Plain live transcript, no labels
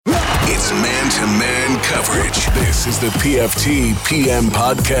It's man-to-man coverage. This is the PFT PM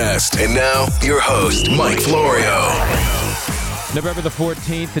podcast. And now, your host, Mike Florio. November the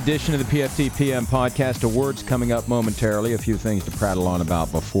 14th edition of the PFT PM podcast. Awards coming up momentarily. A few things to prattle on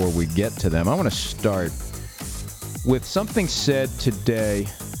about before we get to them. I want to start with something said today,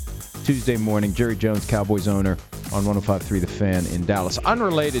 Tuesday morning. Jerry Jones, Cowboys owner, on 105.3 The Fan in Dallas.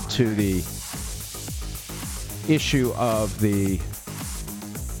 Unrelated to the issue of the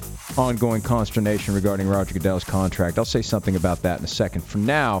ongoing consternation regarding Roger Goodell's contract. I'll say something about that in a second. For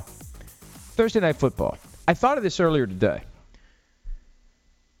now, Thursday Night Football. I thought of this earlier today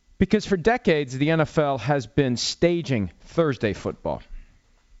because for decades the NFL has been staging Thursday football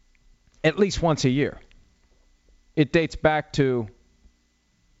at least once a year. It dates back to,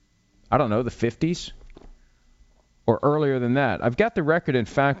 I don't know, the 50s or earlier than that. I've got the record and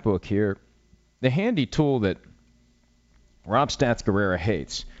fact book here, the handy tool that Rob Stats Guerrera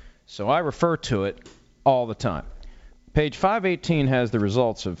hates. So I refer to it all the time. Page 518 has the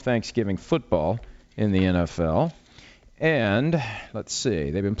results of Thanksgiving football in the NFL. And let's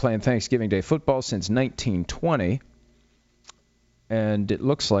see, they've been playing Thanksgiving Day football since 1920. And it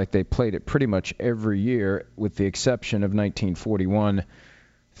looks like they played it pretty much every year with the exception of 1941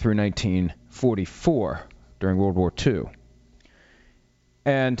 through 1944 during World War II.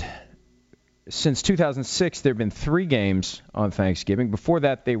 And since 2006, there have been 3 games on Thanksgiving. Before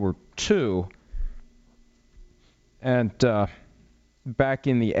that, they were 2. And back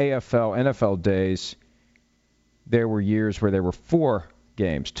in the AFL, NFL days, there were years where there were 4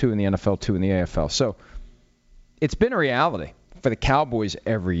 games, 2 in the NFL, 2 in the AFL. So it's been a reality for the Cowboys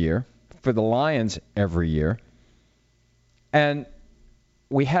every year, for the Lions every year. And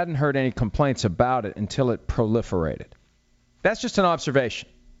we hadn't heard any complaints about it until it proliferated. That's just an observation.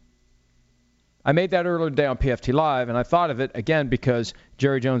 I made that earlier today on PFT Live, and I thought of it again because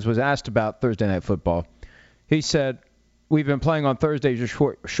Jerry Jones was asked about Thursday Night Football. He said, we've been playing on Thursdays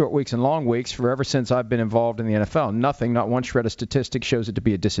or short weeks and long weeks ever since I've been involved in the NFL. Nothing, not one shred of statistics shows it to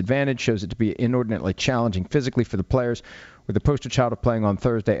be a disadvantage, shows it to be inordinately challenging physically for the players. We're the poster child of playing on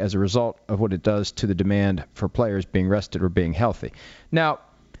Thursday as a result of what it does to the demand for players being rested or being healthy. Now,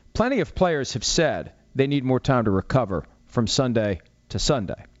 plenty of players have said they need more time to recover from Sunday to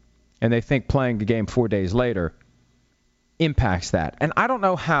Sunday. And they think playing the game 4 days later impacts that. And I don't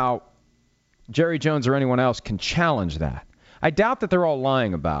know how Jerry Jones or anyone else can challenge that. I doubt that they're all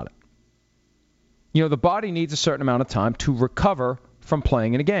lying about it. You know, the body needs a certain amount of time to recover from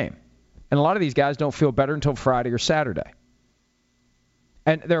playing in a game. And a lot of these guys don't feel better until Friday or Saturday.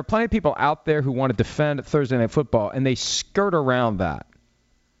 And there are plenty of people out there who want to defend Thursday Night Football, and they skirt around that.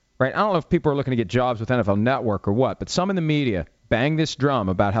 Right? I don't know if people are looking to get jobs with NFL Network or what, but some in the media bang this drum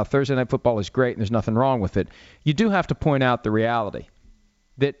about how Thursday Night Football is great and there's nothing wrong with it. You do have to point out the reality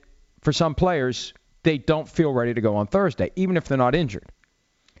that for some players, they don't feel ready to go on Thursday, even if they're not injured.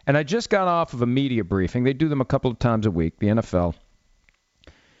 And I just got off of a media briefing. They do them a couple of times a week. The NFL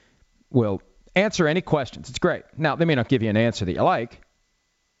will answer any questions. It's great. Now, they may not give you an answer that you like,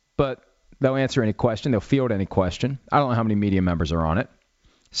 but they'll answer any question. They'll field any question. I don't know how many media members are on it.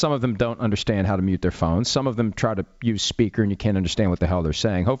 Some of them don't understand how to mute their phones. Some of them try to use speaker and you can't understand what the hell they're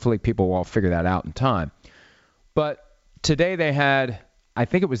saying. Hopefully people will all figure that out in time. But today they had, I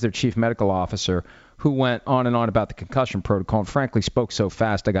think it was their chief medical officer, who went on and on about the concussion protocol and frankly spoke so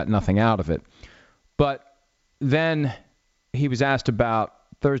fast I got nothing out of it. But then he was asked about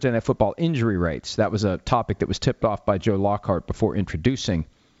Thursday Night Football injury rates. That was a topic that was tipped off by Joe Lockhart before introducing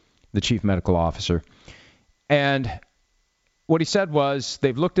the chief medical officer. And what he said was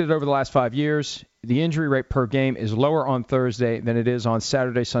they've looked at it over the last 5 years. The injury rate per game is lower on Thursday than it is on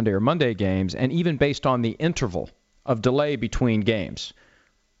Saturday, Sunday, or Monday games, and even based on the interval of delay between games,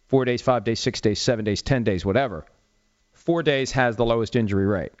 4 days, 5 days, 6 days, 7 days, 10 days, whatever, 4 days has the lowest injury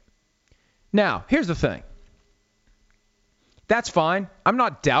rate. Now, here's the thing. That's fine. I'm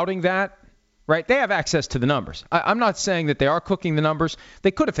not doubting that. Right? They have access to the numbers. I'm not saying that they are cooking the numbers.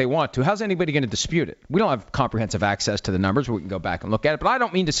 They could if they want to. How's anybody going to dispute it? We don't have comprehensive access to the numbers. We can go back and look at it. But I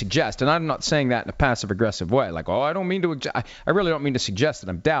don't mean to suggest, and I'm not saying that in a passive-aggressive way. Like, I don't mean to. I really don't mean to suggest that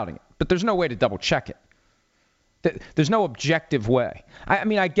I'm doubting it. But there's no way to double-check it. There's no objective way. I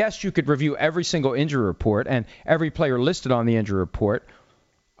mean, I guess you could review every single injury report and every player listed on the injury report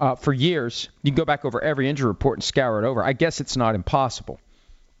for years. You can go back over every injury report and scour it over. I guess it's not impossible.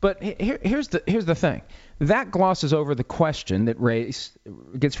 But here's the thing. That glosses over the question that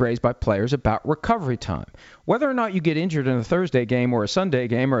gets raised by players about recovery time. Whether or not you get injured in a Thursday game or a Sunday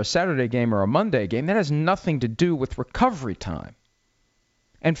game or a Saturday game or a Monday game, that has nothing to do with recovery time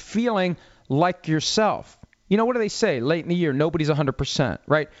and feeling like yourself. You know, what do they say? Late in the year, nobody's 100%,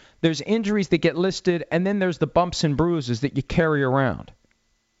 right? There's injuries that get listed, and then there's the bumps and bruises that you carry around.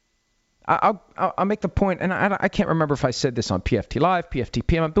 I'll make the point, and I can't remember if I said this on PFT Live, PFT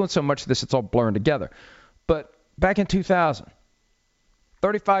PM. I'm doing so much of this, it's all blurring together. But back in 2000,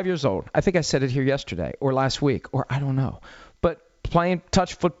 35 years old, I think I said it here yesterday or last week, or I don't know, but playing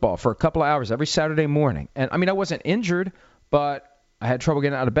touch football for a couple of hours every Saturday morning. And, I mean, I wasn't injured, but I had trouble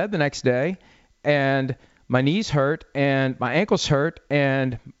getting out of bed the next day, and my knees hurt, and my ankles hurt,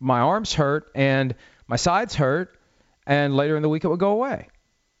 and my arms hurt, and my sides hurt, and later in the week it would go away.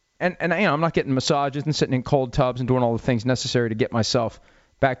 And you know, I'm not getting massages and sitting in cold tubs and doing all the things necessary to get myself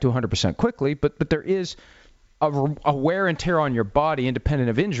back to 100% quickly, but there is a wear and tear on your body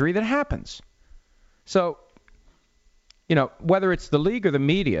independent of injury that happens. So, you know, whether it's the league or the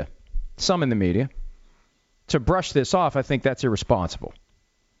media, some in the media, to brush this off, I think that's irresponsible.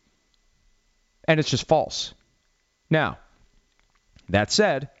 And it's just false. Now, that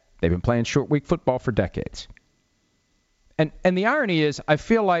said, they've been playing short week football for decades. And the irony is, I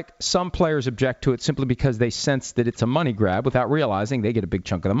feel like some players object to it simply because they sense that it's a money grab without realizing they get a big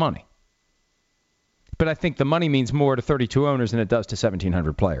chunk of the money. But I think the money means more to 32 owners than it does to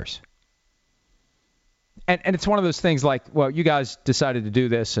 1,700 players. And it's one of those things like, well, you guys decided to do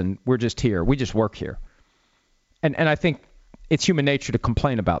this, and we're just here. We just work here. And I think it's human nature to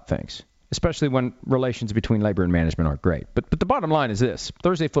complain about things, especially when relations between labor and management aren't great. But the bottom line is this.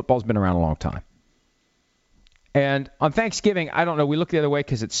 Thursday football's been around a long time. And on Thanksgiving, I don't know, we look the other way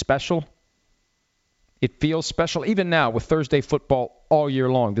because it's special. It feels special. Even now with Thursday football all year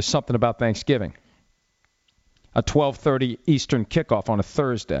long, there's something about Thanksgiving. A 12:30 Eastern kickoff on a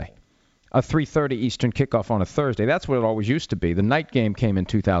Thursday. A 3:30 Eastern kickoff on a Thursday. That's what it always used to be. The night game came in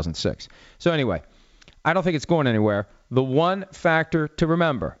 2006. So anyway, I don't think it's going anywhere. The one factor to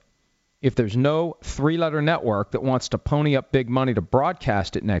remember, if there's no three-letter network that wants to pony up big money to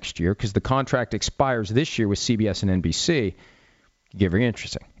broadcast it next year because the contract expires this year with CBS and NBC, get very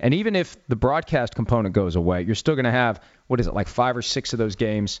interesting. And even if the broadcast component goes away, you're still going to have, like 5 or 6 of those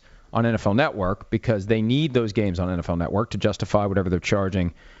games on NFL Network because they need those games on NFL Network to justify whatever they're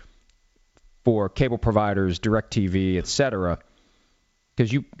charging for cable providers, DirecTV, etc.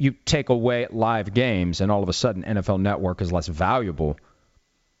 Because you take away live games and all of a sudden NFL Network is less valuable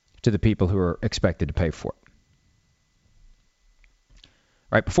to the people who are expected to pay for it. All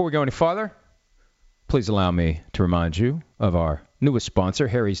right, before we go any farther, please allow me to remind you of our newest sponsor,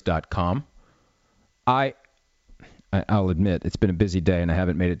 Harrys.com. I'll admit it's been a busy day and I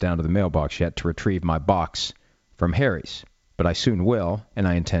haven't made it down to the mailbox yet to retrieve my box from Harry's, but I soon will, and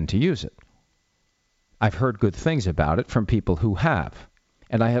I intend to use it. I've heard good things about it from people who have,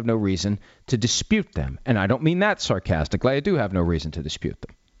 and I have no reason to dispute them. And I don't mean that sarcastically. I do have no reason to dispute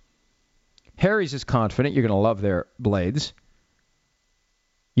them. Harry's is confident you're going to love their blades.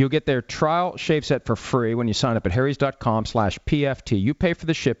 You'll get their trial shave set for free when you sign up at harrys.com/PFT. You pay for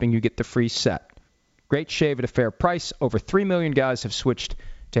the shipping, you get the free set. Great shave at a fair price. Over 3 million guys have switched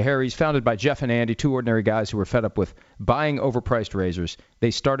to Harry's, founded by Jeff and Andy, 2 ordinary guys who were fed up with buying overpriced razors.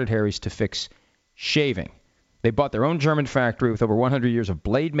 They started Harry's to fix shaving. They bought their own German factory with over 100 years of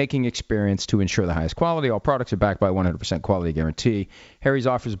blade-making experience to ensure the highest quality. All products are backed by a 100% quality guarantee. Harry's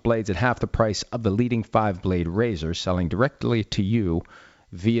offers blades at half the price of the leading 5-blade razors, selling directly to you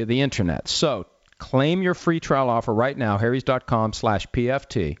via the internet. So, claim your free trial offer right now,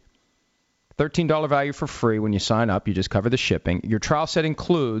 harrys.com/PFT. $13 value for free when you sign up. You just cover the shipping. Your trial set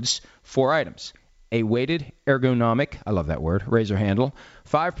includes 4 items. A weighted, ergonomic, I love that word, razor handle,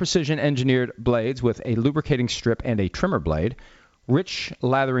 5 precision-engineered blades with a lubricating strip and a trimmer blade, rich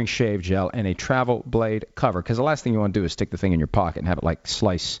lathering shave gel, and a travel blade cover. Because the last thing you want to do is stick the thing in your pocket and have it like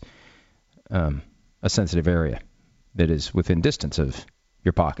slice a sensitive area that is within distance of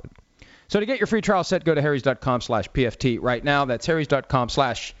your pocket. So to get your free trial set, go to harrys.com/PFT right now. That's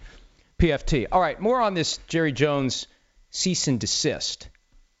harrys.com/PFT. All right, more on this Jerry Jones cease and desist.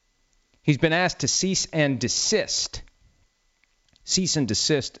 He's been asked to cease and desist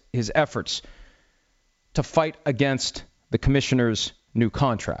his efforts to fight against the commissioner's new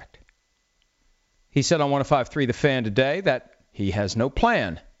contract. He said on 105.3 The Fan today that he has no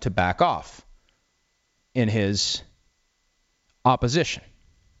plan to back off in his opposition.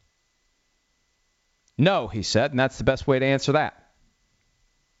 No, he said, and that's the best way to answer that.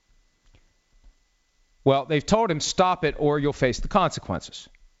 Well, they've told him stop it or you'll face the consequences.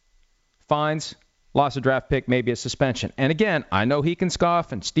 Fines, loss of draft pick, maybe a suspension. And again, I know he can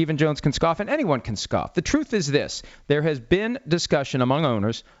scoff and Stephen Jones can scoff and anyone can scoff. The truth is this. There has been discussion among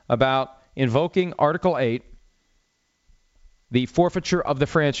owners about invoking Article 8 the forfeiture of the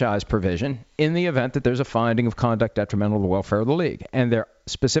franchise provision in the event that there's a finding of conduct detrimental to the welfare of the league. And they're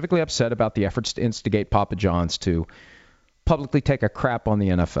specifically upset about the efforts to instigate Papa John's to publicly take a crap on the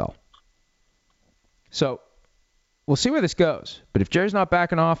NFL. So we'll see where this goes. But if Jerry's not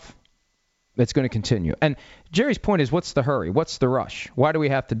backing off, it's going to continue. And Jerry's point is, what's the hurry? What's the rush? Why do we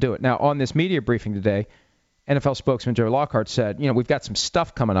have to do it? Now, on this media briefing today, NFL spokesman Joe Lockhart said, we've got some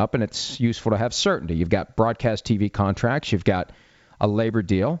stuff coming up, and it's useful to have certainty. You've got broadcast TV contracts. You've got a labor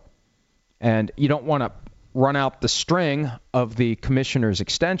deal. And you don't want to run out the string of the commissioner's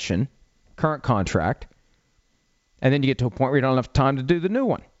extension, current contract, and then you get to a point where you don't have time to do the new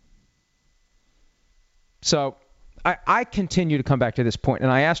one. So I continue to come back to this point,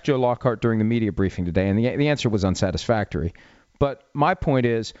 and I asked Joe Lockhart during the media briefing today, and the answer was unsatisfactory. But my point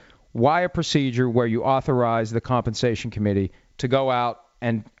is, why a procedure where you authorize the compensation committee to go out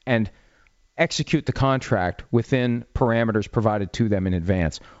and execute the contract within parameters provided to them in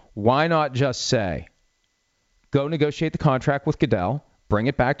advance? Why not just say, go negotiate the contract with Goodell, bring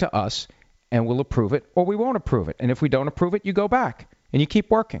it back to us, and we'll approve it, or we won't approve it. And if we don't approve it, you go back and you keep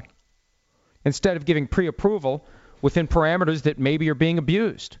working. Instead of giving pre-approval within parameters that maybe are being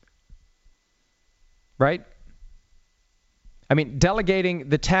abused. Right? I mean, delegating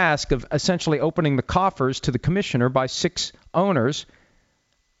the task of essentially opening the coffers to the commissioner by 6 owners,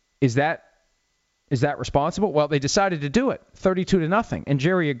 is that responsible? Well, they decided to do it, 32-0, and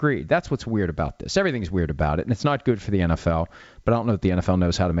Jerry agreed. That's what's weird about this. Everything's weird about it, and it's not good for the NFL, but I don't know if the NFL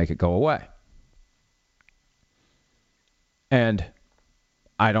knows how to make it go away. And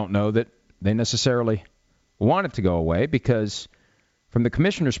I don't know that they necessarily want it to go away, because from the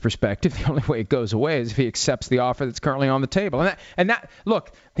commissioner's perspective, the only way it goes away is if he accepts the offer that's currently on the table.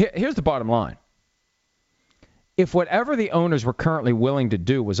 Look, here's the bottom line. If whatever the owners were currently willing to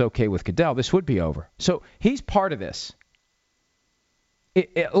do was okay with Goodell, this would be over. So he's part of this.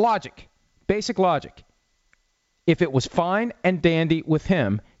 Logic, basic logic. If it was fine and dandy with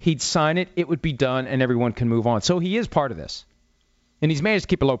him, he'd sign it, it would be done, and everyone can move on. So he is part of this. And he's managed to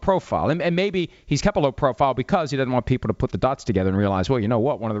keep a low profile. And maybe he's kept a low profile because he doesn't want people to put the dots together and realize, well, you know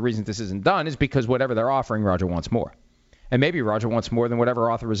what? One of the reasons this isn't done is because whatever they're offering, Roger wants more. And maybe Roger wants more than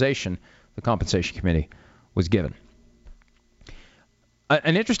whatever authorization the compensation committee was given.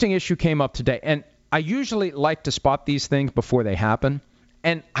 An interesting issue came up today. And I usually like to spot these things before they happen.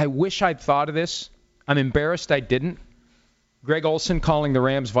 And I wish I'd thought of this. I'm embarrassed I didn't. Greg Olsen calling the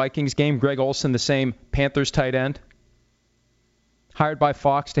Rams-Vikings game. Greg Olsen, the same Panthers tight end, hired by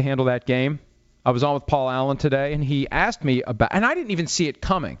Fox to handle that game. I was on with Paul Allen today, and he asked me about, and I didn't even see it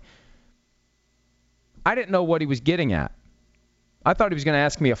coming. I didn't know what he was getting at. I thought he was going to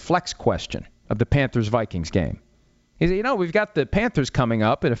ask me a flex question of the Panthers-Vikings game. He said, we've got the Panthers coming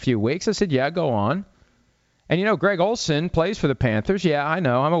up in a few weeks. I said, yeah, go on. And, Greg Olsen plays for the Panthers. Yeah, I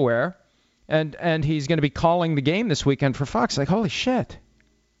know, I'm aware. And he's going to be calling the game this weekend for Fox. Like, holy shit.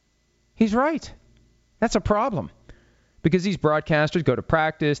 He's right. That's a problem. Because these broadcasters go to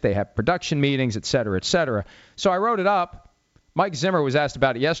practice, they have production meetings, et cetera, et cetera. So I wrote it up. Mike Zimmer was asked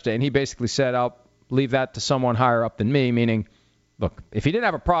about it yesterday, and he basically said, I'll leave that to someone higher up than me, meaning, look, if he didn't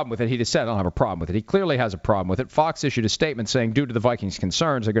have a problem with it, he'd have said, I don't have a problem with it. He clearly has a problem with it. Fox issued a statement saying, due to the Vikings'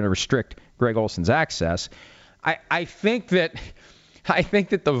 concerns, they're going to restrict Greg Olsen's access. I think that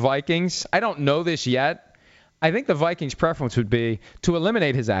the Vikings, I don't know this yet, I think the Vikings' preference would be to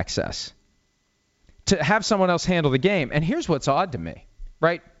eliminate his access, to have someone else handle the game. And here's what's odd to me,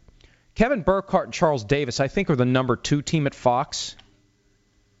 right? Kevin Burkhardt and Charles Davis, I think, are the number 2 team at Fox.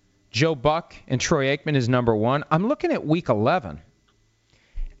 Joe Buck and Troy Aikman is number 1. I'm looking at Week 11,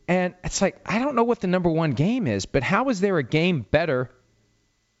 and it's like, I don't know what the number 1 game is, but how is there a game better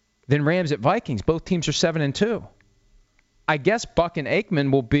than Rams at Vikings? Both teams are 7-2. I guess Buck and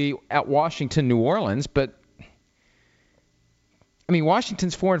Aikman will be at Washington, New Orleans, but, I mean,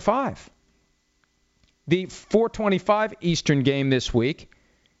 Washington's 4-5. The 4:25 Eastern game this week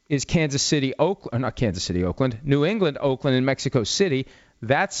is New England, Oakland, and Mexico City.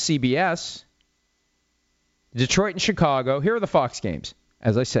 That's CBS. Detroit and Chicago. Here are the Fox games.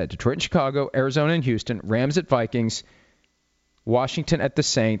 As I said, Detroit and Chicago, Arizona and Houston, Rams at Vikings, Washington at the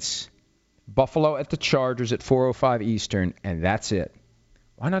Saints, Buffalo at the Chargers at 4:05 Eastern, and that's it.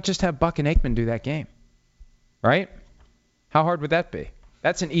 Why not just have Buck and Aikman do that game? Right? How hard would that be?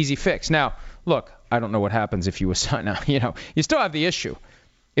 That's an easy fix. Now, look, I don't know what happens if you assign, you still have the issue.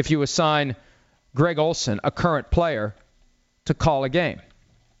 If you assign Greg Olsen, a current player, to call a game.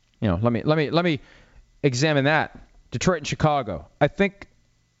 Let me examine that. Detroit and Chicago. I think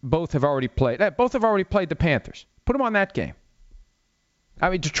both have already played. Both have already played the Panthers. Put them on that game. I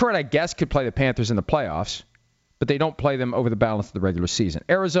mean, Detroit, I guess, could play the Panthers in the playoffs, but they don't play them over the balance of the regular season.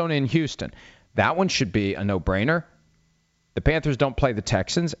 Arizona and Houston, that one should be a no-brainer. The Panthers don't play the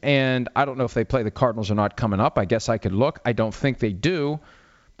Texans, and I don't know if they play the Cardinals or not coming up. I guess I could look. I don't think they do.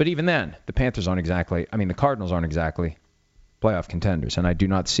 But even then, the Cardinals aren't exactly playoff contenders, and I do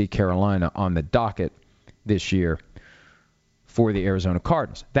not see Carolina on the docket this year for the Arizona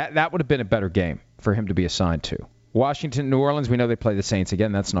Cardinals. That would have been a better game for him to be assigned to. Washington, New Orleans, we know they play the Saints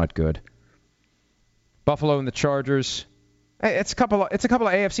again. That's not good. Buffalo and the Chargers. It's a couple of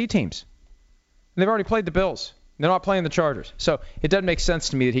AFC teams. They've already played the Bills. They're not playing the Chargers. So it doesn't make sense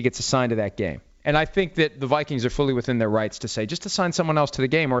to me that he gets assigned to that game. And I think that the Vikings are fully within their rights to say, just assign someone else to the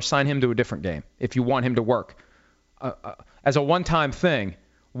game or assign him to a different game if you want him to work. As a one-time thing,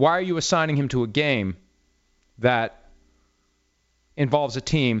 why are you assigning him to a game that involves a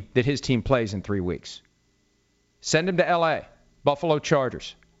team that his team plays in 3 weeks? Send him to L.A., Buffalo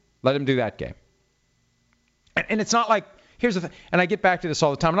Chargers. Let him do that game. And it's not like, here's the thing, and I get back to this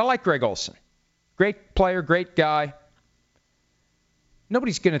all the time, and I like Greg Olsen. Great player, great guy.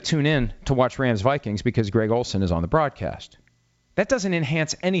 Nobody's going to tune in to watch Rams-Vikings because Greg Olsen is on the broadcast. That doesn't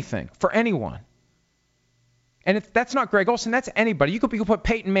enhance anything for anyone. And if that's not Greg Olsen, that's anybody. You could put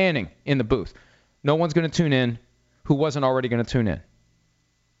Peyton Manning in the booth. No one's going to tune in who wasn't already going to tune in.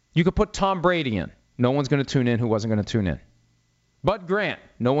 You could put Tom Brady in. No one's going to tune in who wasn't going to tune in. Bud Grant.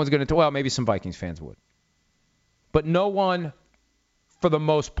 No one's going to, well, maybe some Vikings fans would. But no one, for the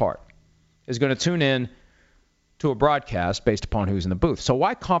most part, is going to tune in to a broadcast based upon who's in the booth. So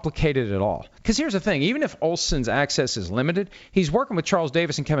why complicate it at all? Because here's the thing. Even if Olsen's access is limited, he's working with Charles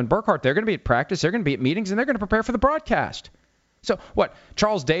Davis and Kevin Burkhardt. They're going to be at practice. They're going to be at meetings, and they're going to prepare for the broadcast. So what?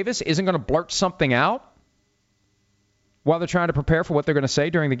 Charles Davis isn't going to blurt something out while they're trying to prepare for what they're going to say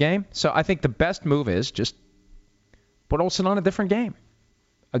during the game? So I think the best move is just put Olsen on a different game.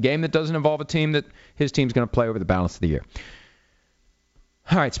 A game that doesn't involve a team that his team's going to play over the balance of the year.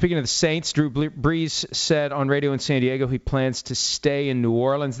 All right, speaking of the Saints, Drew Brees said on radio in San Diego he plans to stay in New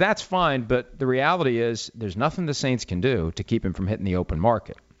Orleans. That's fine, but the reality is there's nothing the Saints can do to keep him from hitting the open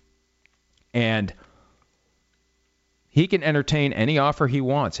market. And he can entertain any offer he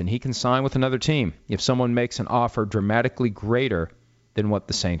wants, and he can sign with another team if someone makes an offer dramatically greater than what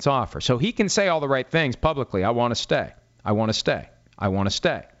the Saints offer. So he can say all the right things publicly. I want to stay. I want to stay. I want to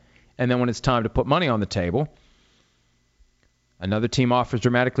stay. And then when it's time to put money on the table, another team offers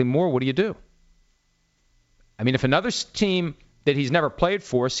dramatically more. What do you do? I mean, if another team that he's never played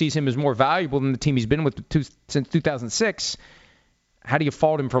for sees him as more valuable than the team he's been with since 2006, how do you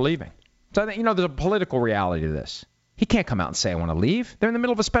fault him for leaving? So I think, there's a political reality to this. He can't come out and say, I want to leave. They're in the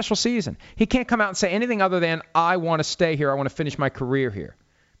middle of a special season. He can't come out and say anything other than, I want to stay here. I want to finish my career here.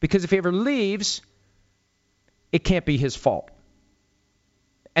 Because if he ever leaves, it can't be his fault.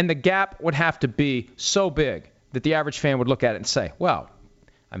 And the gap would have to be so big that the average fan would look at it and say, well,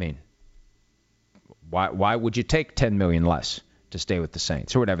 I mean, why would you take $10 million less to stay with the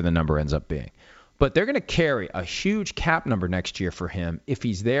Saints or whatever the number ends up being? But they're going to carry a huge cap number next year for him if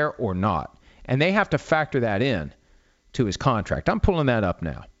he's there or not. And they have to factor that in to his contract. I'm pulling that up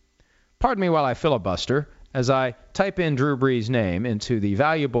now. Pardon me while I filibuster as I type in Drew Brees' name into the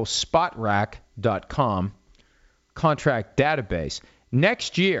valuable spotrac.com contract database.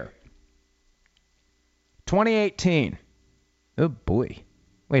 Next year, 2018. Oh, boy.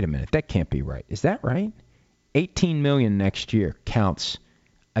 Wait a minute. That can't be right. Is that right? $18 million next year counts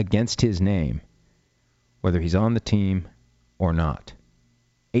against his name, whether he's on the team or not.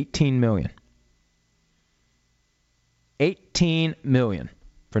 $18 million. $18 million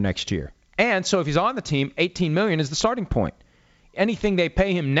for next year. And so if he's on the team, $18 million is the starting point. Anything they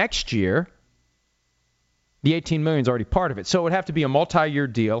pay him next year, the $18 million is already part of it. So it would have to be a multi-year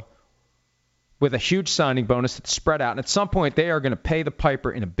deal with a huge signing bonus that's spread out. And at some point, they are going to pay the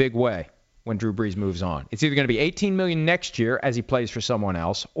piper in a big way when Drew Brees moves on. It's either going to be $18 million next year as he plays for someone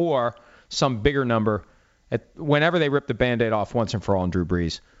else or some bigger number whenever they rip the Band-Aid off once and for all and Drew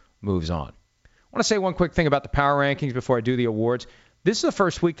Brees moves on. I want to say one quick thing about the power rankings before I do the awards. This is the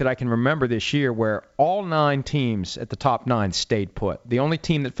first week that I can remember this year where all 9 teams at the top 9 stayed put. The only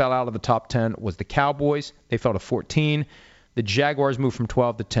team that fell out of the top 10 was the Cowboys. They fell to 14. The Jaguars moved from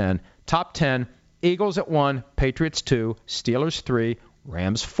 12 to 10. Top 10, Eagles at 1, Patriots 2, Steelers 3,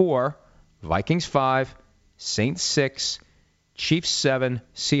 Rams 4, Vikings 5, Saints 6, Chiefs 7,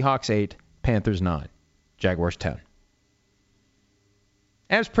 Seahawks 8, Panthers 9, Jaguars 10.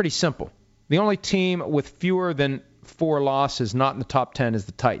 And it's pretty simple. The only team with fewer than 4 losses not in the top 10 is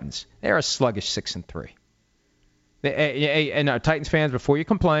the Titans. They're a sluggish 6-3. And Titans fans, before you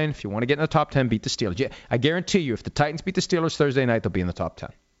complain, if you want to get in the top 10, beat the Steelers. I guarantee you, if the Titans beat the Steelers Thursday night, they'll be in the top 10.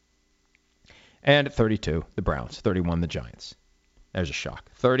 And at 32, the Browns. 31, the Giants. There's a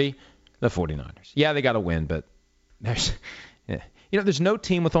shock. 30, the 49ers. Yeah, they got to win, but there's no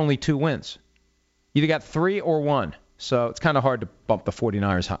team with only 2 wins. You either got 3 or 1. So it's kind of hard to bump the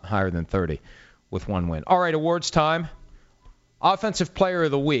 49ers higher than 30 with 1 win. All right, awards time. Offensive Player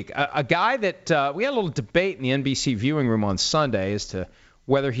of the Week. A guy that we had a little debate in the NBC viewing room on Sunday as to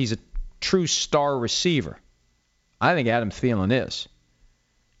whether he's a true star receiver. I think Adam Thielen is.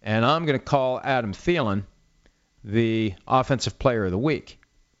 And I'm going to call Adam Thielen the Offensive Player of the Week.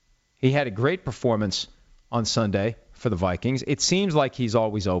 He had a great performance on Sunday for the Vikings. It seems like he's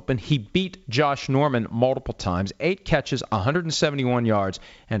always open. He beat Josh Norman multiple times, 8 catches, 171 yards,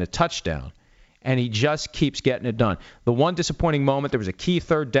 and a touchdown. And he just keeps getting it done. The one disappointing moment, there was a key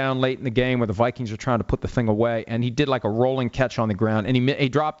third down late in the game where the Vikings were trying to put the thing away, and he did like a rolling catch on the ground, and he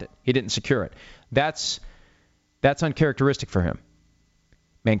dropped it. He didn't secure it. That's uncharacteristic for him.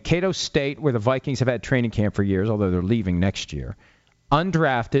 Mankato State, where the Vikings have had training camp for years, although they're leaving next year.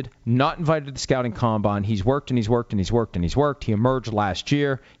 Undrafted, not invited to the scouting combine. He's worked and he's worked and he's worked and he's worked. He emerged last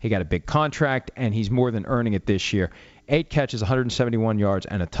year. He got a big contract, and he's more than earning it this year. 8 catches, 171 yards,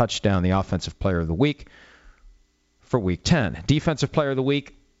 and a touchdown, the Offensive Player of the Week for Week 10. Defensive Player of the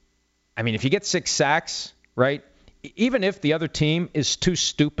Week, I mean, if you get 6 sacks, right, even if the other team is too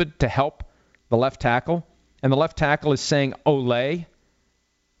stupid to help the left tackle, and the left tackle is saying Olay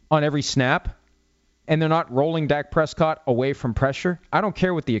on every snap, and they're not rolling Dak Prescott away from pressure, I don't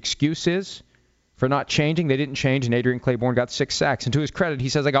care what the excuse is for not changing. They didn't change, and Adrian Claiborne got 6 sacks. And to his credit, he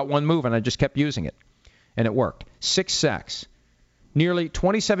says, I got 1 move, and I just kept using it. And it worked. 6 sacks. Nearly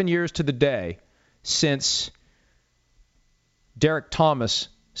 27 years to the day since Derek Thomas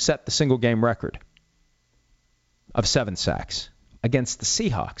set the single-game record of 7 sacks against the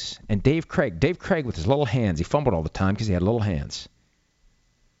Seahawks. And Dave Craig with his little hands, he fumbled all the time because he had little hands.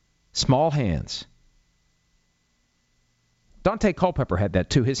 Small hands. Dante Culpepper had that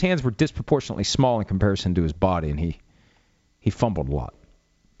too. His hands were disproportionately small in comparison to his body, and he fumbled a lot.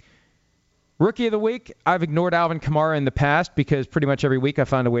 Rookie of the Week, I've ignored Alvin Kamara in the past because pretty much every week I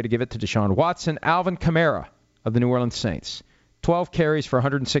found a way to give it to Deshaun Watson. Alvin Kamara of the New Orleans Saints. 12 carries for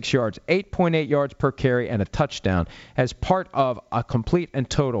 106 yards, 8.8 yards per carry, and a touchdown as part of a complete and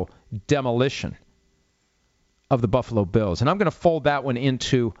total demolition of the Buffalo Bills. And I'm going to fold that one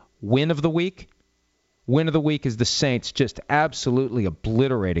into Win of the Week. Win of the Week is the Saints just absolutely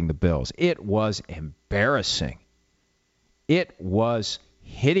obliterating the Bills. It was embarrassing. It was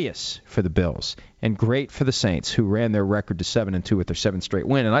hideous for the Bills and great for the Saints, who ran their record to 7-2 with their 7th straight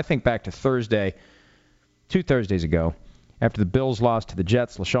win. And I think back to Thursday, 2 Thursdays ago, after the Bills lost to the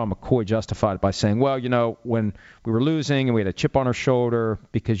Jets, LaShawn McCoy justified it by saying, well, when we were losing and we had a chip on our shoulder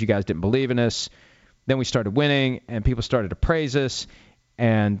because you guys didn't believe in us, then we started winning and people started to praise us,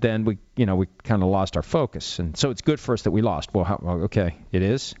 and then we kind of lost our focus. And so it's good for us that we lost. Well, okay, it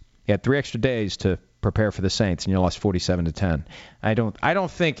is. You had 3 extra days to prepare for the Saints, and you lost 47-10. I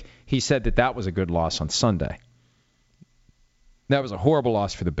don't think he said that was a good loss on Sunday. That was a horrible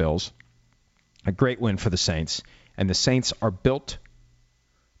loss for the Bills. A great win for the Saints. And the Saints are built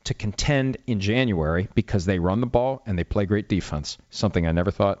to contend in January because they run the ball and they play great defense, something I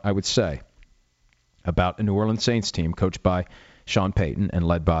never thought I would say about a New Orleans Saints team coached by Sean Payton and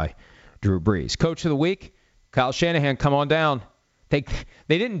led by Drew Brees. Coach of the Week, Kyle Shanahan, come on down. They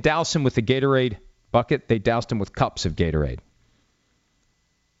didn't douse him with the Gatorade bucket. They doused him with cups of Gatorade.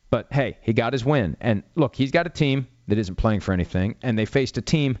 But, hey, he got his win. And, look, he's got a team that isn't playing for anything, and they faced a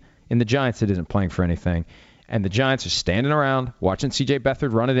team in the Giants that isn't playing for anything. And the Giants are standing around watching C.J.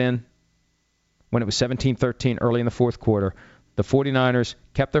 Beathard run it in when it was 17-13 early in the fourth quarter. The 49ers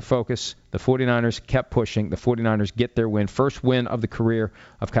kept their focus. The 49ers kept pushing. The 49ers get their win. First win of the career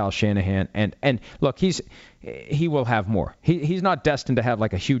of Kyle Shanahan. And look, he will have more. He's not destined to have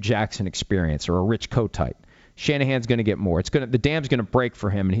like a Hugh Jackson experience or a Rich Kotite. Shanahan's going to get more. The dam's going to break for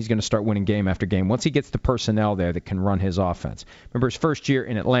him, and he's going to start winning game after game once he gets the personnel there that can run his offense. Remember his first year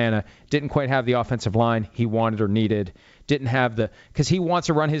in Atlanta, didn't quite have the offensive line he wanted or needed, didn't have because he wants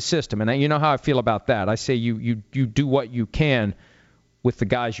to run his system, and you know how I feel about that. I say you do what you can with the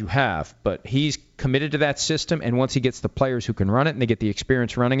guys you have, but he's committed to that system, and once he gets the players who can run it and they get the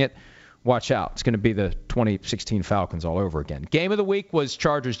experience running it, watch out. It's going to be the 2016 Falcons all over again. Game of the week was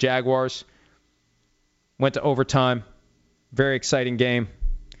Chargers-Jaguars. Went to overtime. Very exciting game.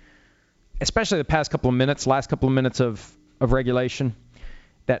 Especially the last couple of minutes of regulation.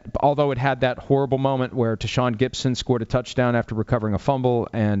 That although it had that horrible moment where Tashawn Gibson scored a touchdown after recovering a fumble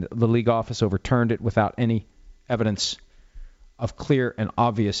and the league office overturned it without any evidence of clear and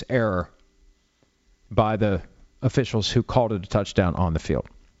obvious error by the officials who called it a touchdown on the field.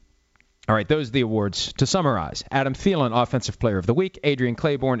 All right, those are the awards. To summarize, Adam Thielen, Offensive Player of the Week. Adrian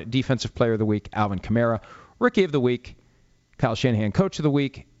Claiborne, Defensive Player of the Week. Alvin Kamara, Rookie of the Week. Kyle Shanahan, Coach of the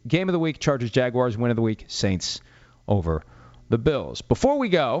Week. Game of the Week, Chargers, Jaguars. Win of the Week, Saints over the Bills. Before we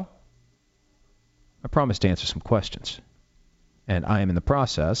go, I promised to answer some questions. And I am in the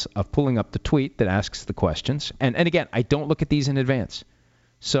process of pulling up the tweet that asks the questions. And again, I don't look at these in advance.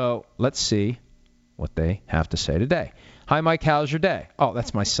 So let's see what they have to say today. Hi, Mike. How's your day? Oh,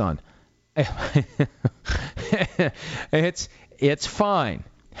 that's my son. It's fine.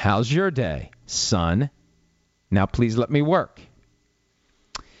 How's your day, son? Now please let me work.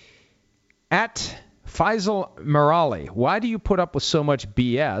 At Faisal Merali, why do you put up with so much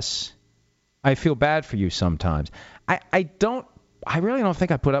BS? I feel bad for you sometimes. I really don't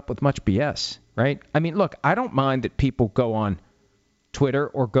think I put up with much BS, right? I mean, look, I don't mind that people go on Twitter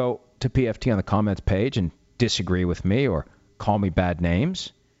or go to PFT on the comments page and disagree with me or call me bad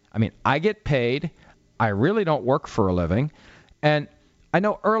names. I mean, I get paid. I really don't work for a living. And I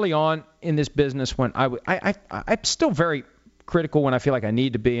know early on in this business when I'm still very critical when I feel like I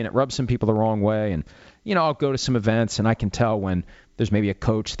need to be, and it rubs some people the wrong way. And, you know, I'll go to some events and I can tell when there's maybe a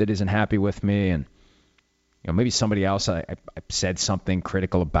coach that isn't happy with me, and, you know, maybe somebody else I said something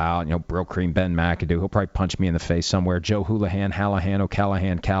critical about, you know, Brill Cream, Ben McAdoo. He'll probably punch me in the face somewhere. Joe Houlihan, Hallahan,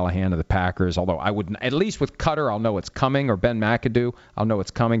 Callahan of the Packers. Although I wouldn't, at least with Cutter, I'll know it's coming, or Ben McAdoo, I'll know it's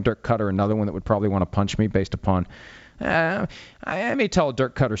coming. Dirk Cutter, another one that would probably want to punch me based upon. I may tell a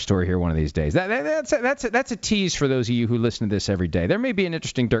Dirk Cutter story here one of these days. That's a tease for those of you who listen to this every day. There may be an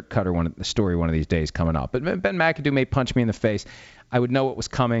interesting Dirk Cutter story one of these days coming up. But Ben McAdoo may punch me in the face. I would know it was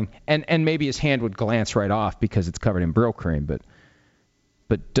coming, and maybe his hand would glance right off because it's covered in Brill Cream.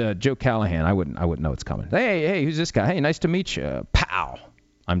 But Joe Callahan, I wouldn't know it's coming. Hey, who's this guy? Hey, nice to meet you. Pow!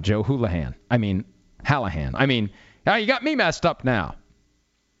 I'm Joe Hallahan. You got me messed up now.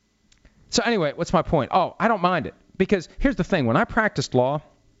 So anyway, what's my point? Oh, I don't mind it. Because here's the thing. When I practiced law,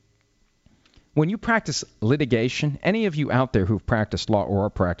 when you practice litigation, any of you out there who've practiced law or are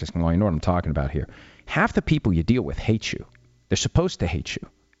practicing law, you know what I'm talking about here. Half the people you deal with hate you. They're supposed to hate you,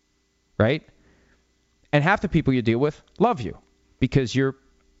 right? And half the people you deal with love you because you're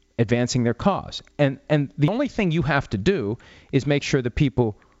advancing their cause. And the only thing you have to do is make sure the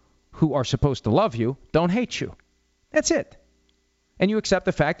people who are supposed to love you don't hate you. That's it. And you accept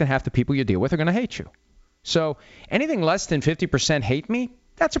the fact that half the people you deal with are going to hate you. So anything less than 50% hate me,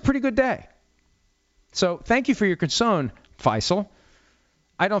 that's a pretty good day. So thank you for your concern, Faisal.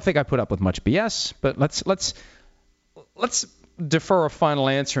 I don't think I put up with much BS, but let's defer a final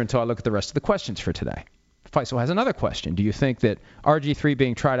answer until I look at the rest of the questions for today. Faisal has another question. Do you think that RG3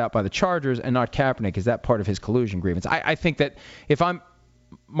 being tried out by the Chargers and not Kaepernick, is that part of his collusion grievance? I think that if I'm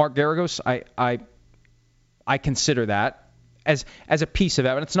Mark Geragos, I consider that as a piece of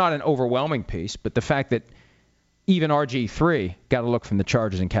evidence. It's not an overwhelming piece, but the fact that even RG3 got a look from the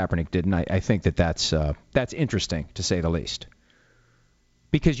Chargers and Kaepernick didn't, I think that's interesting, to say the least.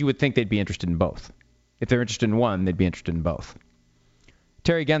 Because you would think they'd be interested in both. If they're interested in one, they'd be interested in both.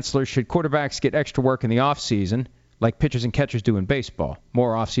 Terry Gensler, should quarterbacks get extra work in the offseason like pitchers and catchers do in baseball?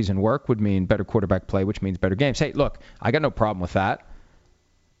 More offseason work would mean better quarterback play, which means better games. Hey, look, I got no problem with that.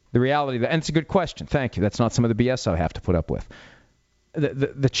 The reality, and it's a good question. Thank you. That's not some of the BS I have to put up with.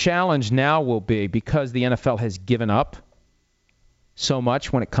 The challenge now will be, because the NFL has given up so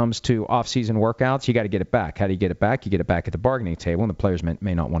much when it comes to off-season workouts, you got to get it back. How do you get it back? You get it back at the bargaining table, and the players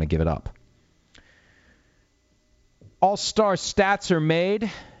may not want to give it up. All-Star stats are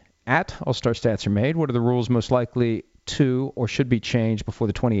made. At All-Star stats are made. What are the rules most likely to or should be changed before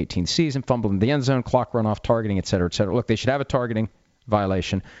the 2018 season? Fumble in the end zone, clock runoff, targeting, et cetera, et cetera. Look, they should have a targeting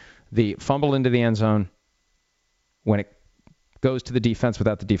violation. The fumble into the end zone, when it goes to the defense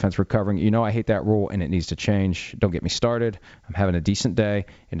without the defense recovering, you know I hate that rule, and it needs to change. Don't get me started. I'm having a decent day,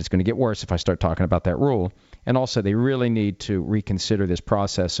 and it's going to get worse if I start talking about that rule. And also, they really need to reconsider this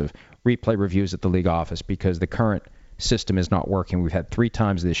process of replay reviews at the league office, because the current system is not working. We've had 3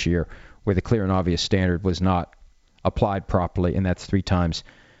 times this year where the clear and obvious standard was not applied properly, and that's 3 times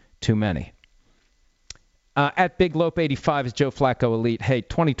too many. At Big Lope 85 is Joe Flacco Elite. Hey,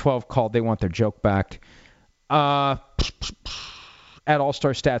 2012 called. They want their joke back. At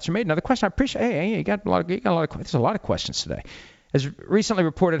All-Star Stats are made. Another question. I appreciate. Hey, you got a lot of. There's a lot of questions today. As recently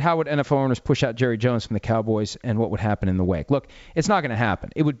reported, how would NFL owners push out Jerry Jones from the Cowboys, and what would happen in the wake? Look, it's not going to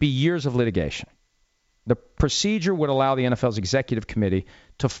happen. It would be years of litigation. The procedure would allow the NFL's executive committee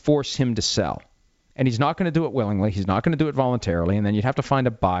to force him to sell. And he's not going to do it willingly. He's not going to do it voluntarily. And then you'd have to find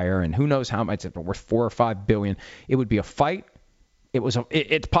a buyer, and who knows how much. It's worth $4 or $5 billion. It would be a fight.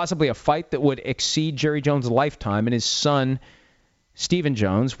 It's possibly a fight that would exceed Jerry Jones' lifetime, and his son Stephen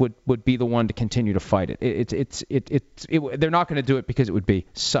Jones would be the one to continue to fight it. They're not going to do it because it would be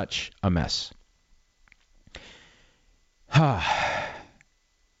such a mess. At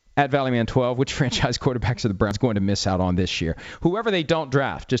Valleyman12, which franchise quarterbacks are the Browns going to miss out on this year? Whoever they don't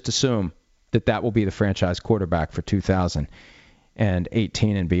draft, just assume that will be the franchise quarterback for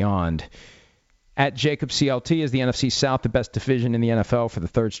 2018 and beyond. At Jacob CLT, is the NFC South the best division in the NFL for the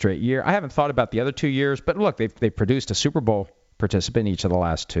third straight year? I haven't thought about the other 2 years, but look, they've produced a Super Bowl participant each of the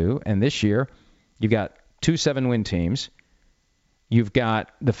last two, and this year you've got 2 7-win teams. You've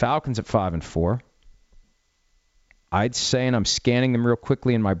got the Falcons at 5-4. I'd say, and I'm scanning them real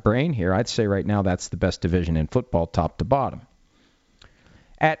quickly in my brain here, I'd say right now that's the best division in football, top to bottom.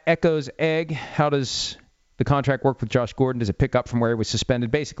 At Echoes Egg, how does the contract work with Josh Gordon? Does it pick up from where he was suspended?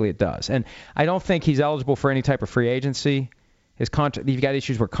 Basically, it does. And I don't think he's eligible for any type of free agency. His contract, you've got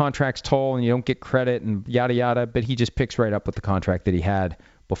issues where contracts toll and you don't get credit and yada, yada, but he just picks right up with the contract that he had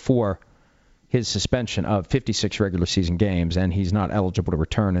before his suspension of 56 regular season games, and he's not eligible to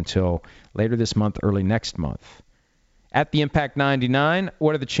return until later this month, early next month. At the Impact 99,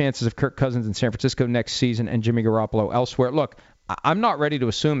 what are the chances of Kirk Cousins in San Francisco next season and Jimmy Garoppolo elsewhere? Look, I'm not ready to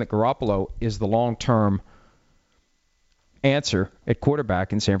assume that Garoppolo is the long-term answer at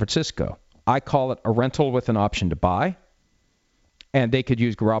quarterback in San Francisco. I call it a rental with an option to buy, and they could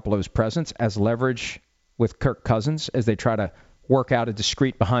use Garoppolo's presence as leverage with Kirk Cousins as they try to work out a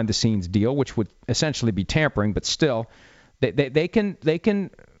discreet behind-the-scenes deal, which would essentially be tampering, but still, they can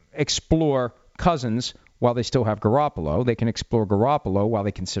explore Cousins while they still have Garoppolo. They can explore Garoppolo while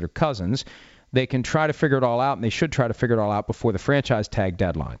they consider Cousins. They can try to figure it all out, and they should try to figure it all out before the franchise tag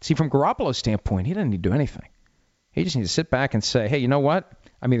deadline. See, from Garoppolo's standpoint, he doesn't need to do anything. He just needs to sit back and say, hey, you know what?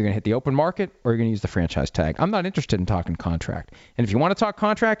 I'm either going to hit the open market or you're going to use the franchise tag. I'm not interested in talking contract. And if you want to talk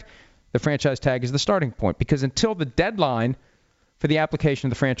contract, the franchise tag is the starting point. Because until the deadline for the application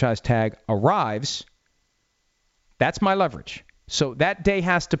of the franchise tag arrives, that's my leverage. So that day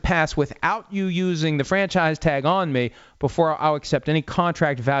has to pass without you using the franchise tag on me before I'll accept any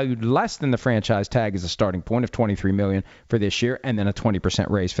contract valued less than the franchise tag as a starting point of $23 million for this year, and then a 20%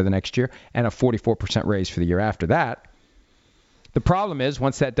 raise for the next year, and a 44% raise for the year after that. The problem is,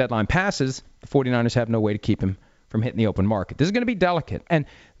 once that deadline passes, the 49ers have no way to keep him from hitting the open market. This is going to be delicate, and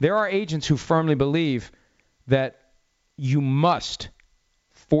there are agents who firmly believe that you must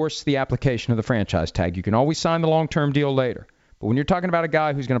force the application of the franchise tag. You can always sign the long-term deal later. But when you're talking about a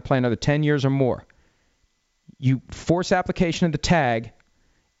guy who's going to play another 10 years or more, you force application of the tag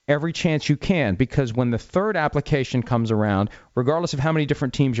every chance you can, because when the third application comes around, regardless of how many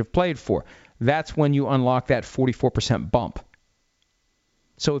different teams you've played for, that's when you unlock that 44% bump.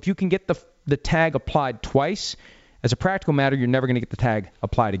 So if you can get the tag applied twice, as a practical matter, you're never going to get the tag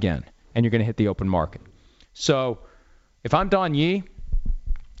applied again, and you're going to hit the open market. So if I'm Don Yee,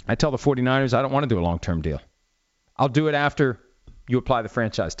 I tell the 49ers I don't want to do a long-term deal. I'll do it after you apply the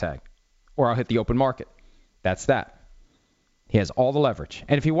franchise tag, or I'll hit the open market. That's that. He has all the leverage.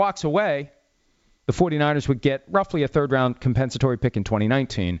 And if he walks away, the 49ers would get roughly a third-round compensatory pick in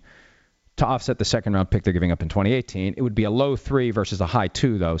 2019 to offset the second-round pick they're giving up in 2018. It would be a low 3 versus a high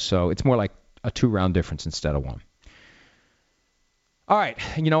 2, though, so it's more like a 2-round difference instead of 1. All right,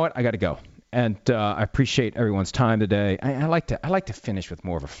 you know what? I got to go. And I appreciate everyone's time today. I like to finish with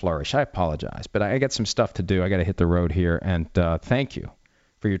more of a flourish. I apologize, but I got some stuff to do. I got to hit the road here. And thank you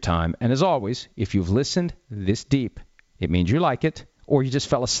for your time. And as always, if you've listened this deep, it means you like it, or you just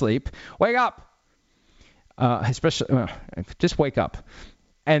fell asleep. Wake up. Just wake up,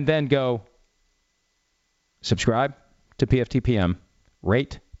 and then go subscribe to PFTPM,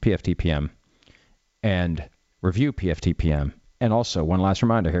 rate PFTPM, and review PFTPM. And also, one last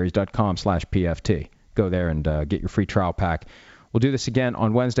reminder, harrys.com/PFT. Go there and get your free trial pack. We'll do this again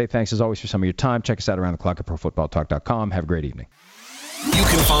on Wednesday. Thanks, as always, for some of your time. Check us out around the clock at ProFootballTalk.com. Have a great evening. You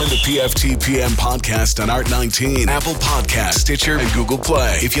can find the PFTPM podcast on Art19, Apple Podcasts, Stitcher, and Google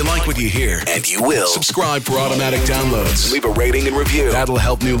Play. If you like what you hear, and you will, subscribe for automatic downloads. Leave a rating and review. That'll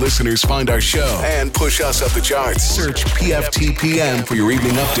help new listeners find our show and push us up the charts. Search PFTPM for your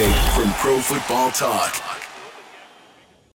evening update from Pro Football Talk.